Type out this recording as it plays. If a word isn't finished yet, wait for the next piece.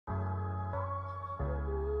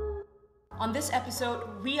On this episode,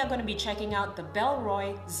 we are going to be checking out the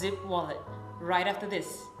Bellroy Zip Wallet right after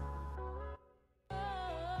this.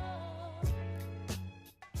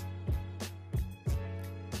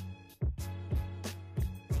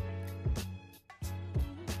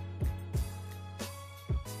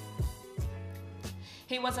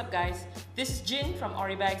 Hey, what's up guys? This is Jin from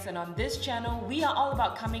Oribags, and on this channel, we are all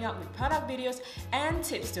about coming up with product videos and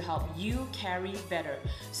tips to help you carry better.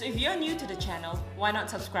 So if you're new to the channel, why not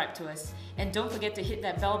subscribe to us? And don't forget to hit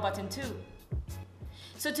that bell button too.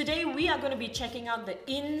 So today we are going to be checking out the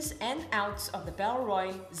ins and outs of the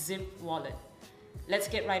Bellroy Zip Wallet. Let's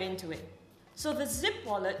get right into it. So the Zip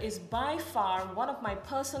Wallet is by far one of my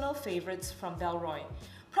personal favorites from Bellroy.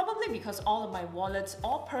 Probably because all of my wallets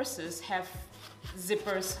or purses have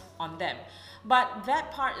zippers on them. But that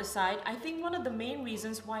part aside, I think one of the main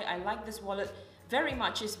reasons why I like this wallet very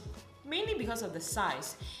much is mainly because of the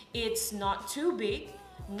size. It's not too big,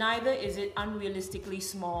 neither is it unrealistically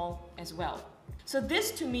small as well. So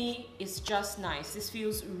this to me is just nice. This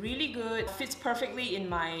feels really good, fits perfectly in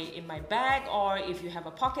my bag, or if you have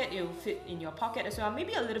a pocket, it will fit in your pocket as well.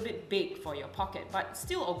 Maybe a little bit big for your pocket, but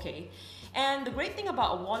still okay. And the great thing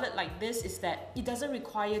about a wallet like this is that it doesn't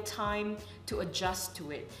require time to adjust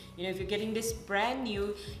to it. You know, if you're getting this brand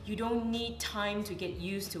new, you don't need time to get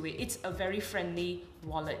used to it. It's a very friendly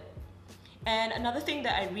wallet. And another thing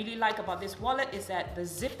that I really like about this wallet is that the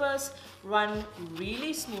zippers run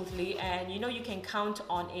really smoothly, and you know, you can count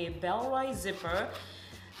on a Bellroy zipper.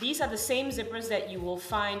 These are the same zippers that you will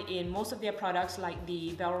find in most of their products, like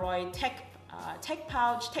the Bellroy Tech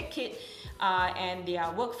Pouch, Tech Kit, and their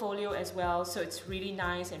Workfolio as well. So it's really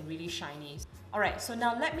nice and really shiny. Alright, so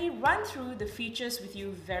now let me run through the features with you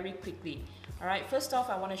very quickly. Alright, first off,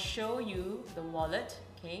 I want to show you the wallet,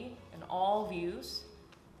 okay, in all views.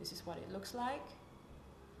 This is what it looks like.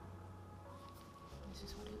 This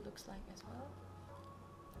is what it looks like as well.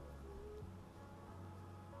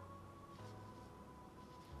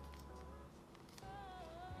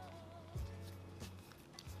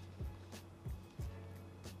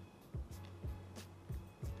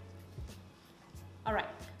 Alright,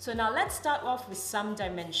 so now let's start off with some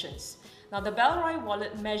dimensions. Now the Bellroy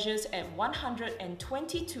wallet measures at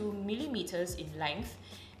 122 millimeters in length,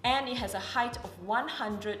 and it has a height of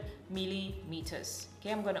 100 millimeters.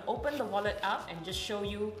 Okay, I'm going to open the wallet up and just show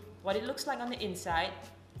you what it looks like on the inside.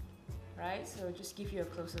 Right, so just give you a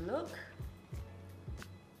closer look.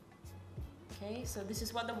 Okay, so this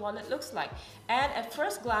is what the wallet looks like. And at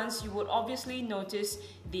first glance, you would obviously notice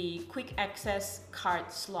the quick access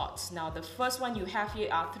card slots. Now the first one you have here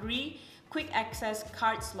are 3 quick access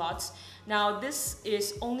card slots. Now this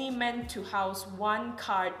is only meant to house 1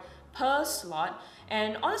 card per slot,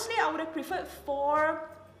 and honestly I would have preferred 4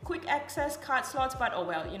 quick access card slots, but oh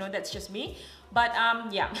well, you know, that's just me. But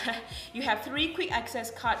yeah, you have 3 quick access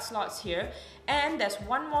card slots here, and there's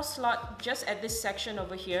one more slot just at this section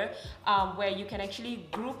over here where you can actually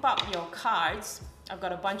group up your cards. I've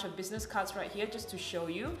got a bunch of business cards right here just to show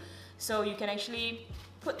you. So you can actually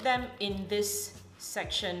put them in this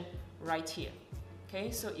section right here.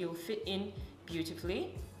 Okay, so it will fit in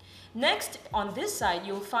beautifully. Next, on this side,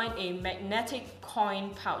 you'll find a magnetic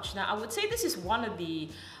coin pouch. Now, I would say this is one of the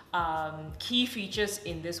key features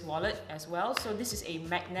in this wallet as well. So this is a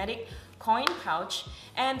magnetic coin pouch,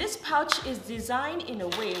 and this pouch is designed in a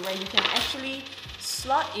way where you can actually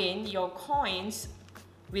slot in your coins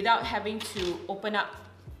without having to open up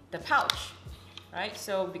the pouch, right?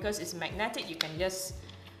 So because it's magnetic, you can just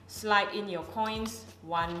slide in your coins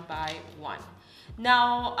one by one.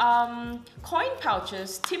 Now, coin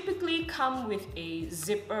pouches typically come with a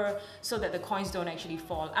zipper so that the coins don't actually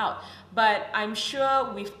fall out. But I'm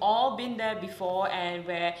sure we've all been there before, and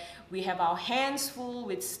where we have our hands full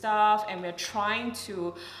with stuff and we're trying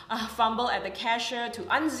to fumble at the cashier to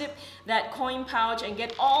unzip that coin pouch and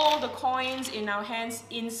get all the coins in our hands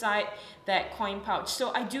inside that coin pouch.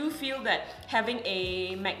 So I do feel that having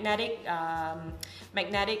a magnetic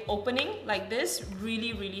opening like this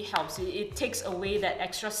really helps. It takes away that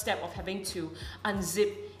extra step of having to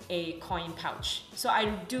unzip a coin pouch. So I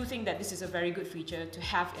do think that this is a very good feature to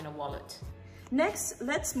have in a wallet. Next,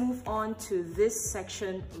 let's move on to this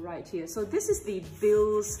section right here. So this is the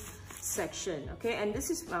bills section, okay, and this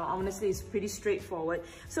is, well, honestly, it's pretty straightforward.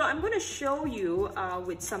 So I'm going to show you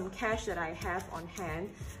with some cash that I have on hand.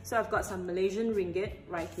 So I've got some Malaysian ringgit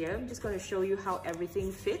right here. I'm just going to show you how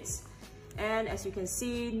everything fits, and as you can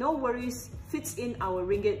see, no worries, fits in our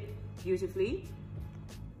ringgit beautifully.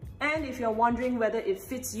 And if you're wondering whether it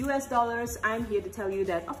fits US dollars, I'm here to tell you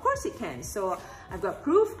that of course it can. So I've got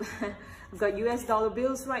proof. I've got US dollar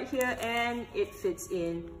bills right here, and it fits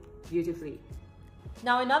in beautifully.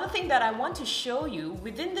 Now, another thing that I want to show you,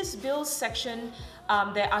 within this bills section,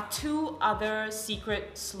 there are two other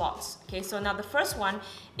secret slots. Okay, so now the first one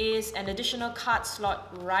is an additional card slot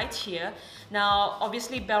right here. Now,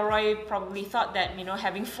 obviously, Bellroy probably thought that, you know,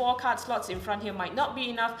 having 4 card slots in front here might not be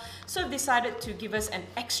enough, so decided to give us an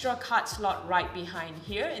extra card slot right behind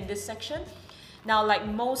here in this section. Now, like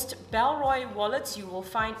most Bellroy wallets, you will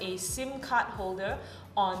find a SIM card holder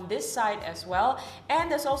on this side as well,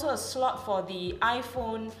 and there's also a slot for the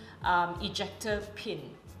iPhone ejector pin.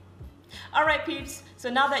 Alright peeps, so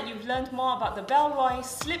now that you've learned more about the Bellroy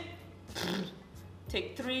slip,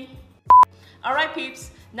 take 3. Alright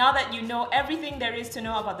peeps, now that you know everything there is to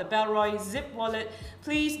know about the Bellroy Zip Wallet,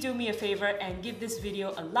 please do me a favor and give this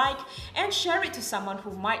video a like and share it to someone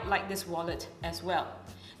who might like this wallet as well.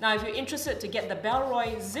 Now, if you're interested to get the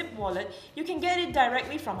Bellroy Zip Wallet, you can get it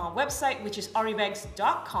directly from our website, which is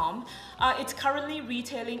oribags.com. It's currently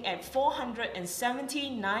retailing at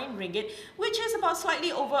 479 ringgit, which is about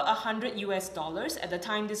slightly over $100 at the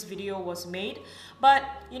time this video was made. But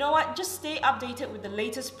you know what? Just stay updated with the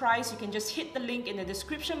latest price. You can just hit the link in the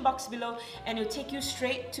description box below and it'll take you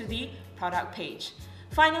straight to the product page.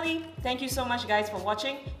 Finally, thank you so much guys for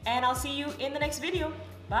watching, and I'll see you in the next video.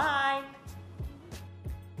 Bye!